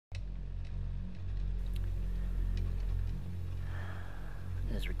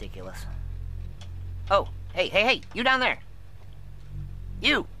is ridiculous. Oh, hey, you down there.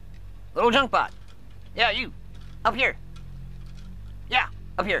 You, little junk bot. Yeah, you, up here. Yeah,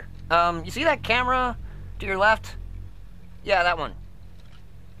 up here. You see that camera to your left? Yeah, that one.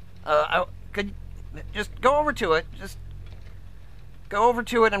 I could just go over to it. Just go over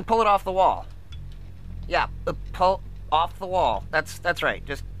to it and pull it off the wall. Yeah, pull off the wall. That's right.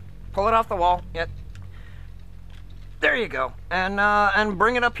 Just pull it off the wall. Yep. There you go. And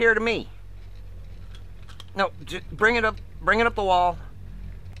bring it up here to me. No, just bring it up the wall,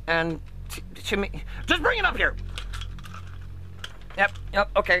 and to me. Just bring it up here. Yep,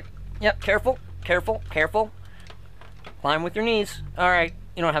 okay. Yep, careful. Climb with your knees. All right,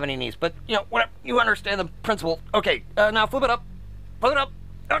 you don't have any knees, but you know, whatever. You understand the principle. Okay, now flip it up.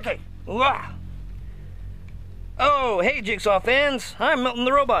 Okay. Wah. Oh, hey, Jigsaw fans. I'm Milton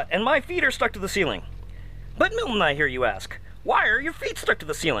the Robot, and my feet are stuck to the ceiling. But Milton, I hear you ask, why are your feet stuck to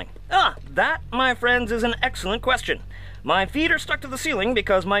the ceiling? That, my friends, is an excellent question. My feet are stuck to the ceiling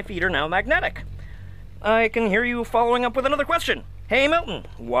because my feet are now magnetic. I can hear you following up with another question. Hey, Milton,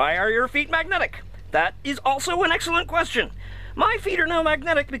 why are your feet magnetic? That is also an excellent question. My feet are now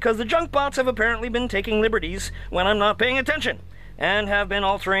magnetic because the junk bots have apparently been taking liberties when I'm not paying attention, and have been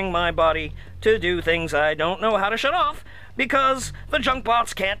altering my body to do things I don't know how to shut off because the junk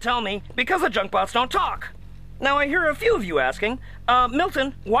bots can't tell me because the junk bots don't talk. Now I hear a few of you asking,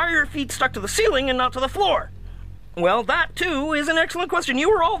 Milton, why are your feet stuck to the ceiling and not to the floor? Well, that too is an excellent question. You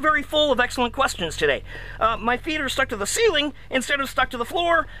were all very full of excellent questions today. My feet are stuck to the ceiling instead of stuck to the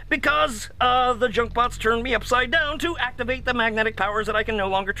floor because the junk bots turned me upside down to activate the magnetic powers that I can no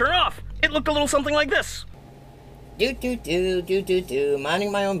longer turn off. It looked a little something like this.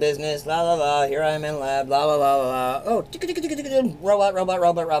 Minding my own business, la la la, here I am in lab, la la la la. Oh, robot.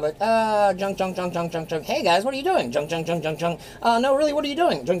 Junk. Hey guys, what are you doing? Junk. No, really, what are you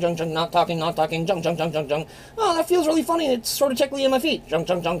doing? Junk, not talking, junk. Oh, that feels really funny, it's sort of tickly in my feet. Junk.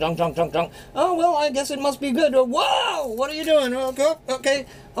 Oh, well, I guess it must be good. Whoa, what are you doing?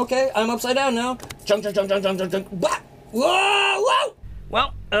 Okay, I'm upside down now. Junk. Whoa!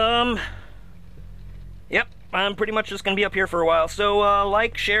 Well, yep. I'm pretty much just going to be up here for a while. So,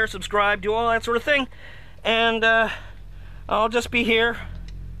 like, share, subscribe, do all that sort of thing. And, I'll just be here,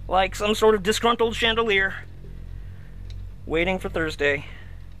 like some sort of disgruntled chandelier, waiting for Thursday,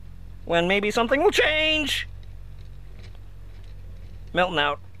 when maybe something will change. Milton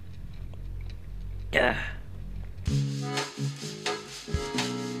out. Yeah.